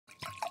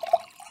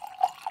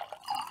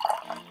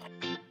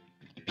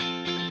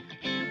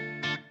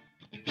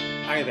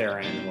Hi there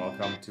and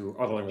welcome to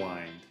Otterly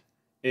Wine.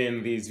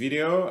 In this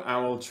video, I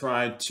will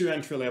try two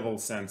entry-level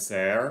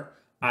Sancerre,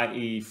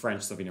 i.e.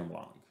 French Sauvignon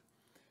Blanc.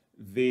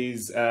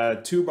 These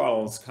two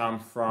bottles come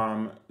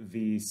from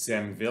the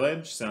same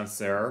village,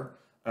 Sancerre,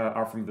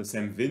 are from the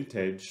same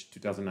vintage,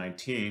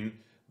 2019,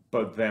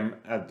 but them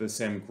at the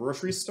same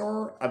grocery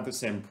store at the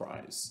same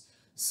price.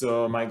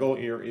 So my goal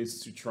here is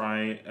to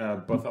try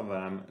both of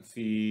them,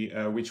 see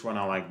which one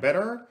I like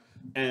better,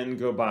 and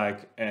go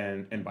back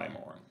and buy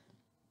more.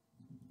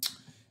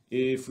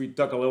 If we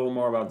talk a little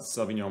more about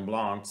Sauvignon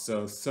Blanc,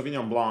 so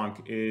Sauvignon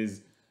Blanc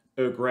is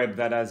a grape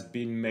that has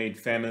been made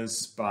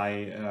famous by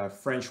a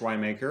French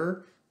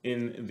winemaker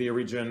in the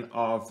region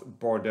of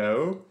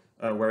Bordeaux,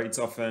 where it's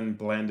often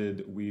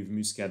blended with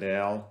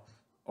Muscadelle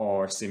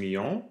or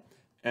Semillon,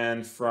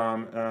 and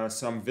from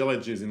some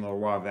villages in the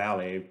Loire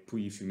Valley,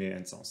 Pouilly-Fumé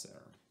and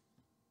Sancerre.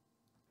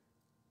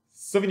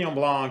 Sauvignon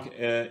Blanc,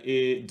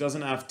 it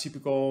doesn't have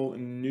typical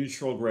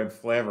neutral grape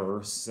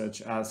flavors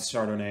such as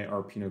Chardonnay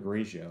or Pinot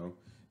Grigio.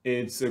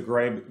 It's a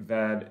grape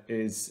that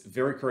is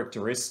very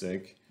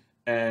characteristic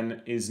and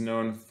is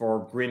known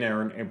for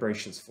greener and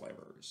herbaceous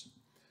flavors.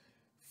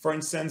 For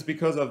instance,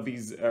 because of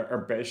these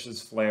herbaceous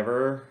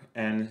flavor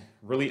and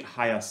really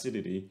high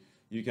acidity,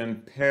 you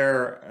can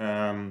pair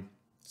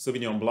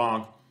Sauvignon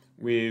Blanc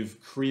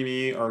with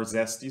creamy or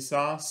zesty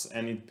sauce,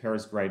 and it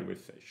pairs great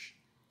with fish.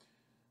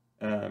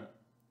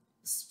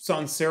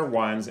 Sancerre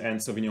wines and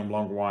Sauvignon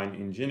Blanc wine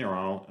in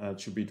general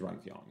should be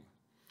drunk young.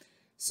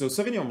 So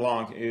Sauvignon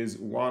Blanc is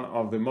one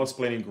of the most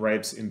blended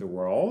grapes in the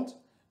world,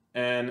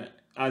 and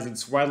as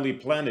it's widely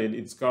blended,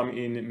 it's come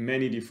in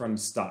many different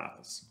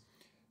styles.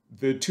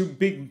 The two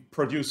big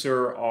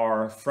producers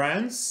are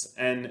France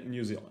and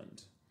New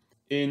Zealand.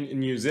 In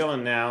New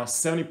Zealand now,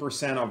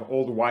 70% of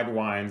all the white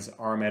wines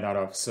are made out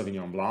of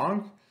Sauvignon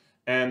Blanc,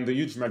 and the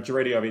huge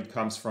majority of it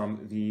comes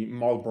from the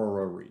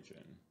Marlborough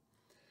region.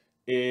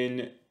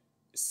 In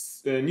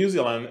New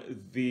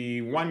Zealand,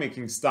 the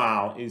winemaking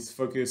style is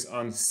focused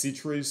on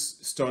citrus,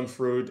 stone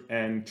fruit,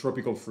 and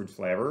tropical fruit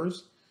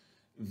flavors.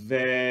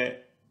 They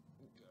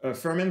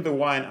ferment the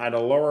wine at a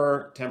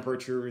lower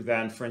temperature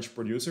than French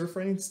producer,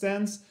 for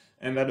instance,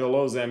 and that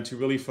allows them to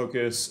really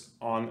focus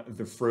on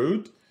the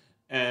fruit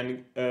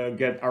and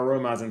get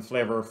aromas and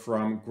flavor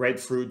from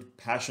grapefruit,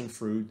 passion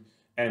fruit,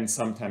 and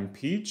sometimes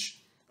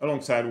peach,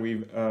 alongside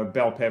with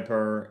bell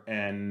pepper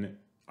and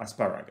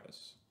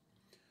asparagus.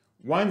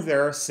 Wines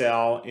there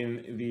sell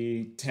in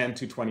the $10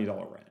 to $20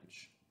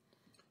 range.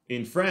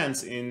 In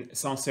France, in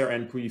Sancerre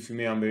and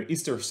Pouilly-Fumé on the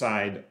eastern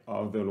side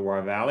of the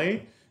Loire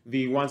Valley,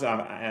 the wines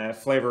have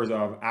flavors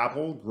of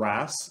apple,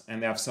 grass,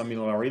 and they have some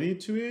minerality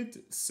to it,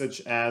 such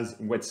as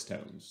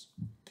whetstones.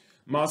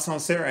 Most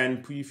Sancerre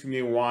and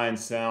Pouilly-Fumé wine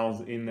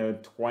sells in the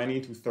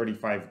 20 to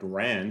 35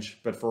 range,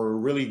 but for a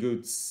really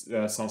good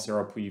Sancerre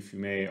or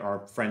Pouilly-Fumé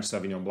or French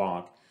Sauvignon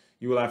Blanc,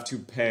 you will have to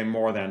pay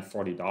more than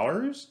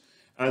 $40.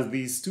 As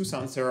these two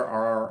Sancerre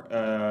are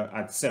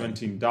at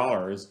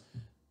 $17,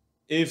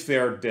 if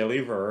they're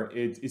delivered,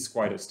 it's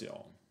quite a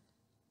steal.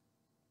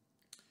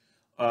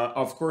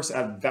 Of course,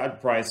 at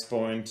that price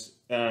point,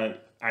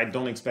 I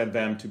don't expect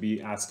them to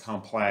be as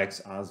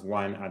complex as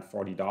wine at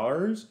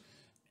 $40,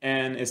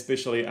 and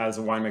especially as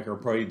a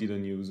winemaker probably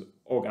didn't use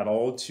oak at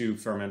all to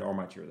ferment or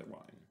mature the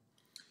wine.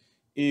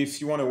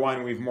 If you want a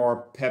wine with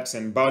more peps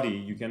and body,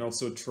 you can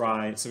also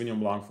try Sauvignon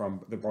Blanc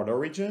from the Bordeaux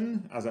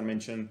region. As I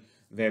mentioned,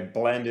 they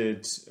blend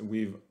it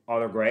with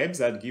other grapes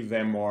that give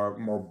them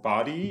more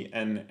body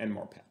and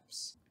more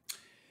peps.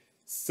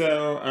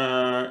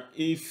 So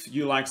if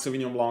you like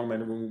Sauvignon Blanc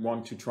but we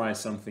want to try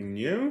something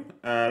new,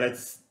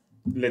 let's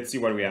see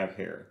what we have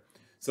here.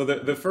 So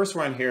the first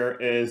one here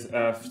is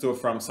still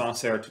from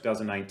Sancerre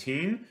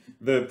 2019.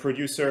 The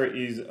producer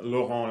is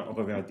Loire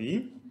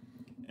Valley,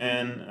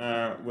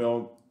 and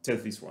we'll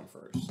test this one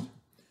first.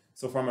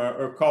 So from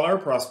a color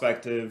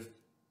perspective,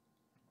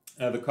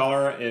 the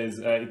color is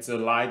it's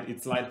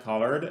light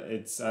colored.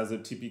 It has a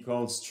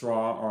typical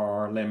straw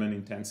or lemon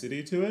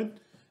intensity to it,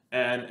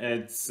 and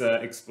it's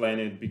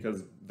explained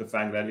because the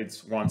fact that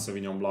it's one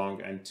Sauvignon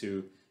Blanc and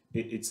two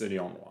it's a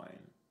Lyon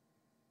wine.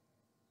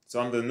 So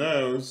on the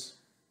nose,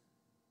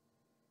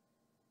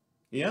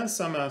 yeah,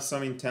 some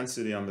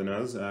intensity on the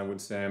nose. I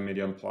would say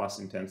medium plus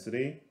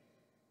intensity.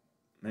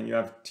 And you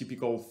have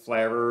typical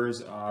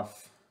flavors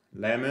of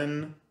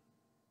lemon.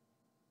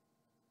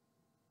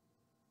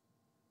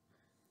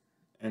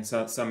 And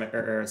some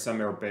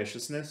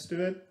herbaceousness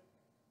to it.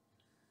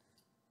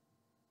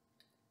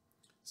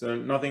 So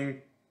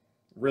nothing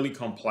really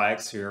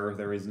complex here.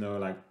 There is no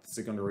like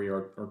secondary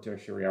or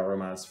tertiary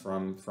aromas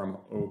from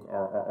oak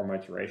or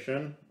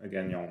maturation.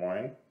 Again, young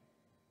wine.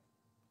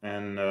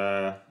 And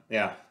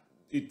yeah,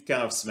 it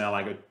kind of smells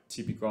like a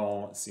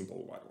typical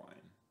simple white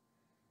wine.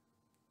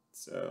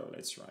 So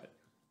let's try it.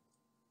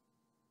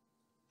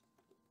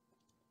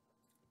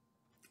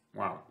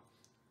 Wow.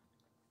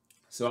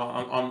 So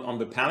on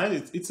the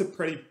palate, it's a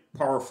pretty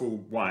powerful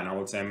wine, I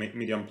would say,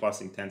 medium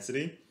plus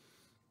intensity.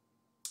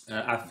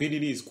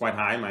 Acidity is quite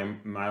high. My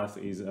mouth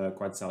is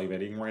quite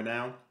salivating right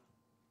now.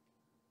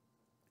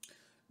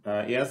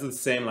 It has the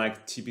same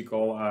like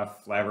typical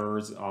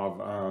flavors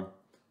of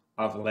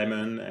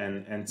lemon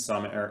and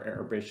some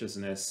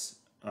herbaceousness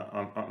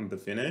on the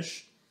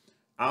finish.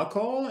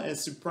 Alcohol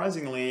is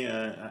surprisingly,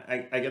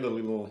 I get a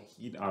little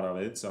heat out of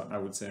it, so I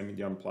would say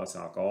medium plus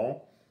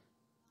alcohol.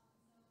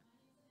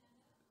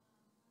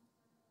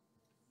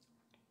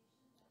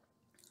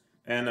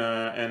 And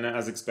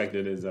as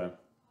expected,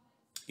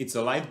 it's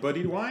a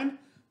light-bodied wine,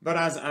 but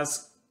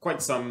has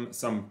quite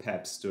some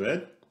peps to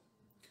it.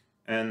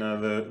 And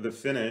the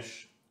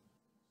finish,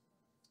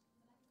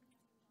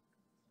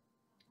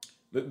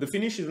 the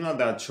finish is not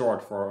that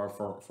short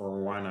for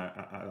wine.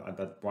 At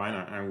that point,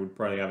 I would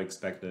probably have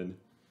expected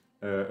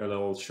a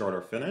little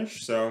shorter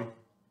finish. So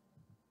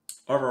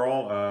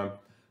overall,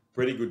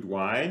 pretty good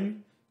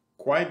wine,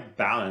 quite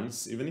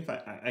balanced, even if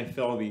I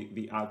feel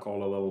the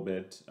alcohol a little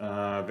bit.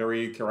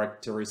 Very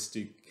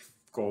characteristic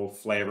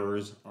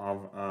flavors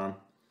of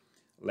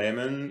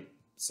lemon,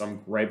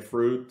 some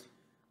grapefruit,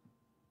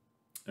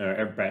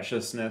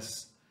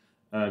 herbaceousness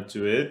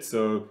to it.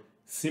 So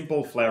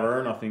simple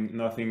flavor,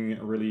 nothing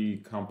really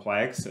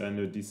complex, and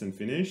a decent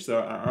finish. So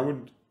I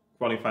would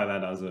qualify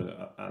that as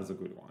a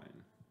good wine.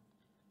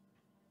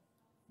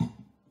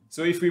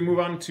 So if we move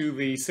on to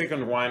the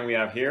second wine we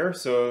have here,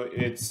 so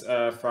it's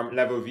from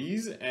La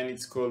Vauvise, and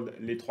it's called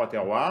Les Trois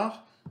Terroirs,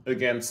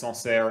 again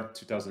Sancerre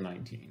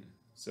 2019.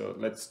 So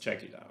let's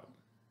check it out.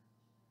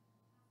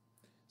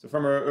 So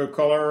from a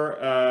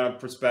color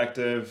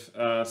perspective,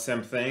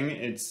 same thing.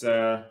 It's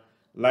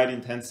light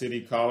intensity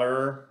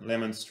color,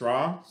 lemon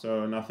straw,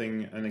 so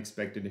nothing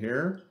unexpected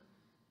here.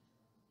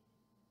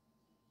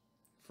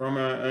 From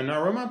an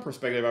aroma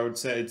perspective, I would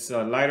say it's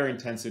a lighter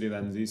intensity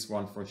than this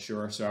one for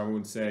sure. So I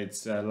would say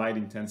it's light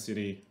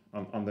intensity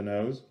on the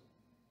nose.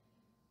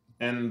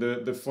 And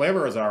the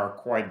flavors are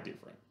quite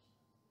different.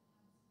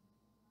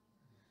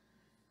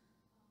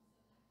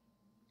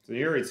 So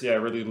here it's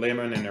really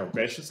lemon and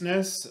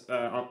herbaceousness.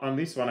 On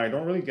this one, I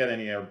don't really get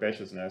any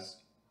herbaceousness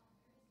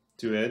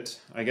to it.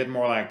 I get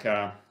more like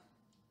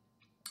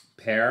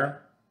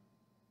pear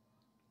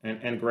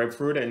and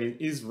grapefruit, and it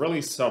is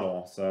really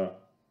subtle. So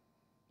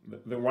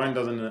the wine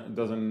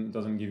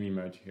doesn't give me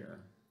much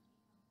here.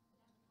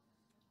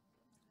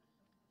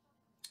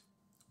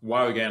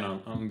 Wow, again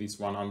on this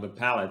one, on the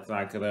palate,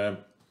 like the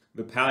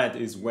palate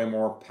is way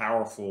more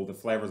powerful. The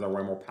flavors are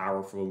way more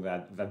powerful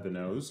than the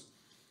nose.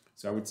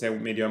 So I would say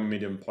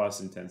medium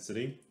plus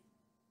intensity.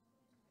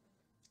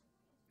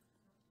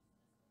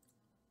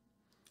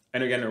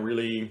 And again, a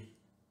really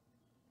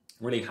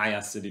high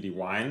acidity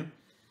wine.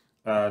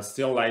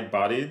 Still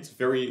light-bodied,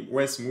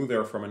 way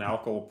smoother from an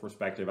alcohol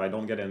perspective. I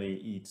don't get any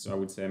heat, so I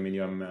would say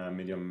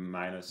medium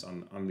minus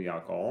on the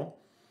alcohol.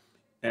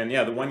 And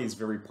yeah, the wine is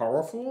very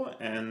powerful,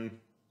 and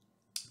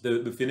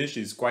the finish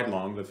is quite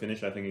long. The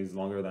finish, I think, is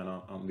longer than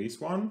on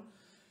this one.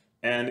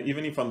 And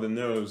even if on the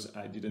nose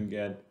I didn't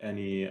get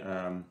any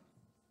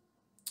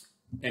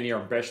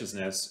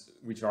herbaceousness,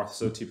 which are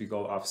so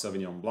typical of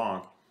Sauvignon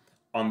Blanc,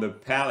 on the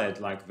palate,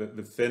 like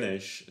the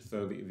finish,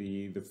 so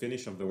the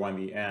finish of the wine,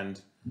 the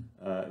end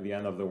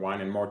of the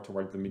wine, and more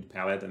toward the mid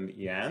palate and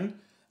the end,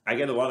 I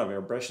get a lot of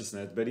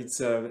herbaceousness, but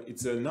it's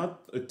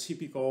not a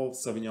typical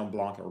Sauvignon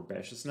Blanc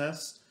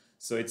herbaceousness.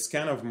 So it's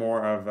kind of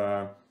more of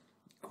a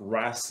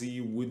grassy,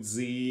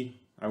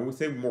 woodsy. I would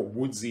say more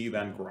woodsy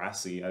than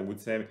grassy. I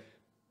would say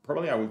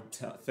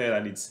say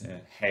that it's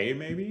hay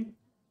maybe.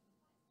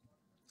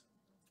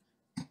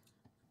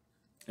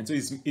 And so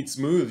it's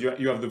smooth.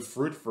 You have the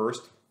fruit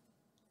first,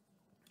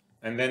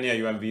 and then yeah,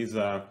 you have these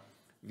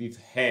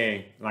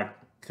hay, like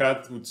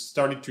cut, which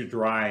started to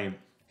dry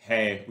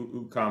hay,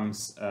 who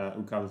comes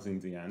in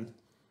the end.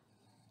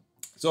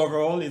 So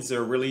overall, it's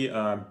a really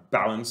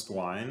balanced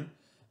wine.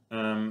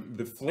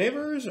 The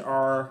flavors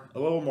are a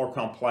little more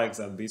complex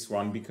than this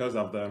one because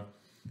of the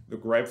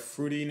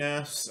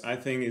grapefruitiness. I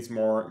think it's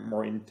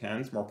more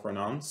intense, more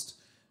pronounced,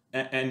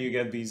 and you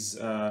get these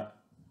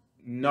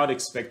not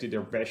expected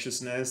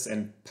herbaceousness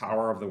and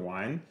power of the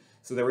wine.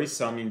 So there is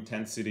some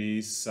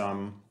intensity,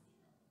 some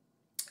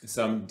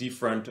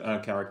different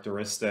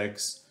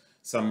characteristics,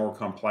 some more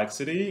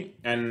complexity,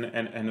 and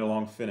a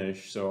long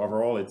finish. So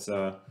overall, it's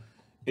a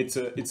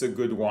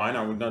good wine.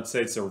 I would not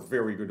say it's a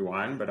very good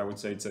wine, but I would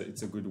say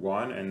it's a good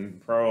one, and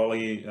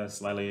probably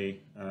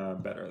slightly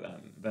better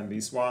than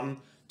this one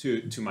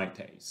to my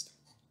taste.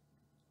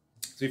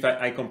 So if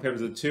I compare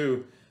the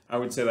two, I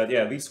would say that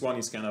yeah, this one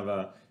is kind of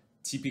a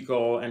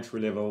typical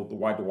entry-level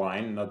white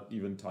wine, not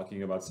even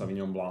talking about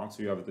Sauvignon Blanc.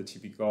 So you have the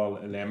typical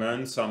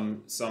lemon,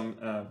 some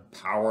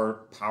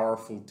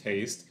powerful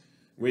taste,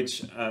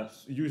 which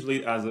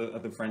usually as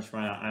a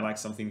Frenchman, I like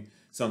something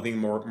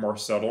more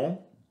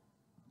subtle,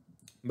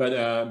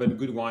 but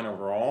good wine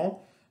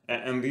overall.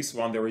 And this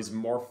one, there is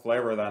more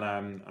flavor that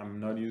I'm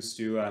not used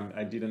to.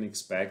 I didn't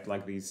expect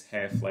like this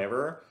hay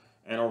flavor.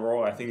 And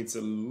overall, I think it's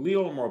a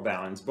little more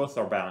balanced. Both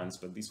are balanced,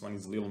 but this one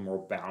is a little more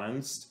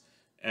balanced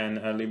and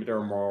a little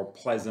bit more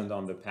pleasant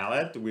on the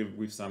palate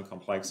with some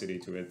complexity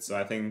to it. So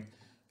I think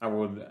I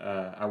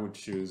would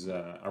choose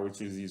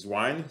this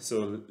wine.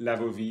 So La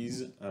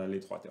Vauvise, Les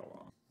Trois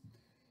Terroirs.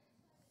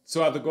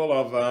 So the goal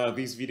of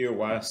this video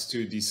was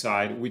to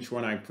decide which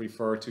one I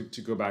prefer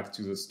to go back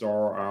to the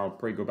store. I'll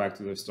probably go back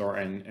to the store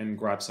and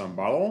grab some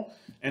bottle.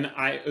 And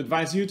I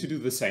advise you to do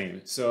the same.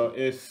 So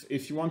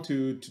if you want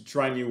to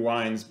try new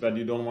wines, but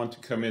you don't want to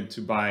commit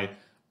to buy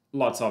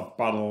lots of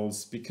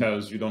bottles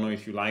because you don't know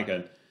if you like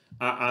it,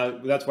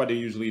 that's what I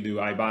usually do.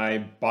 I buy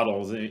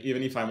bottles,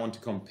 even if I want to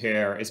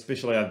compare,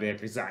 especially at the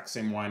exact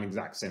same wine,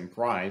 exact same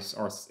price,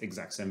 or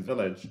exact same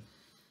village.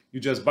 You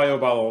just buy a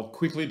bottle,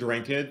 quickly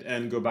drink it,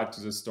 and go back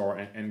to the store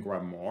and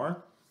grab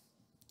more.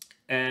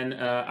 And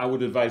I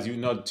would advise you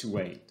not to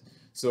wait.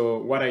 So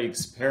what I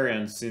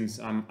experienced since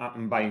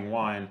I'm buying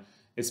wine,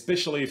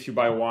 especially if you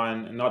buy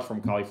wine not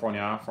from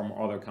California, from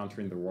other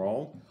country in the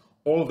world,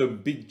 all the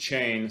big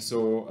chains,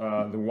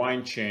 so the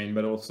wine chain,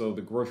 but also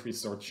the grocery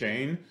store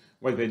chain,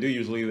 what they do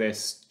usually,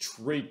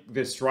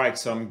 they strike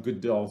some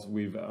good deals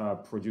with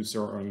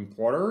producer or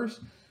importers,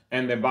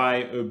 and they buy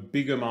a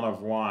big amount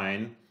of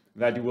wine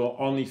that you will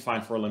only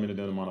find for a limited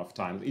amount of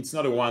time. It's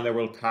not a wine that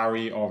will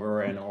carry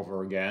over and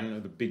over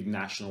again, the big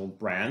national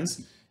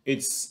brands.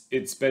 It's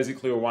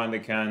basically a wine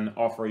that can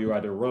offer you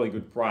at a really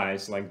good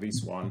price, like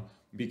this one,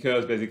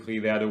 because basically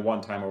they had a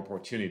one-time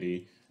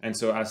opportunity. And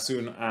so as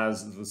soon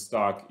as the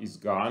stock is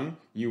gone,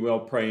 you will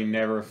probably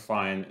never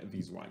find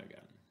this wine again.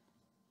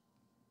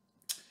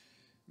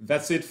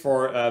 That's it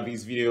for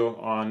this video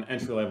on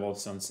entry-level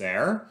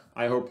Sancerre.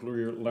 I hope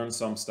you learned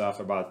some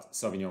stuff about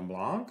Sauvignon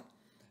Blanc.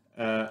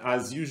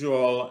 As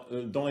usual,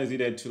 don't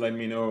hesitate to let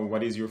me know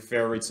what is your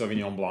favorite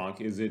Sauvignon Blanc.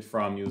 Is it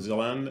from New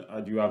Zealand?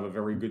 Do you have a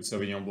very good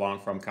Sauvignon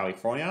Blanc from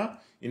California?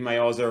 In my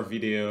other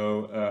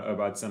video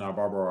about Santa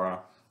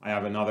Barbara, I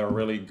have another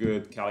really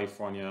good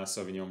California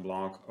Sauvignon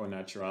Blanc au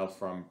naturel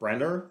from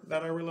Brander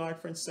that I really like,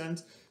 for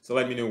instance. So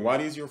let me know, what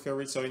is your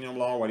favorite Sauvignon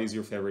Blanc? What is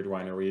your favorite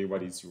winery?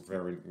 What is your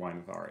favorite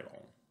wine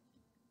varietal?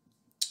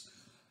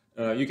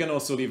 You can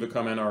also leave a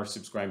comment or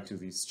subscribe to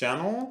this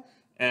channel.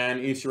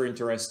 And if you're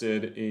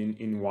interested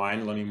in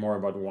wine, learning more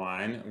about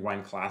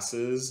wine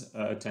classes,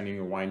 attending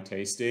a wine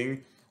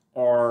tasting,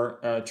 or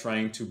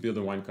trying to build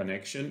a wine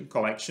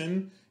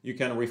collection, you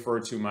can refer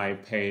to my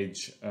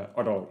page,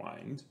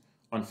 Otterly,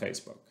 on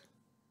Facebook.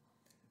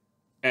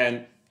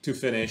 And to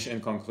finish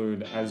and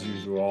conclude, as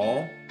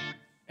usual,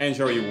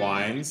 enjoy your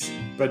wines,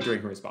 but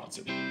drink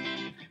responsibly.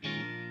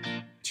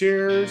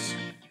 Cheers!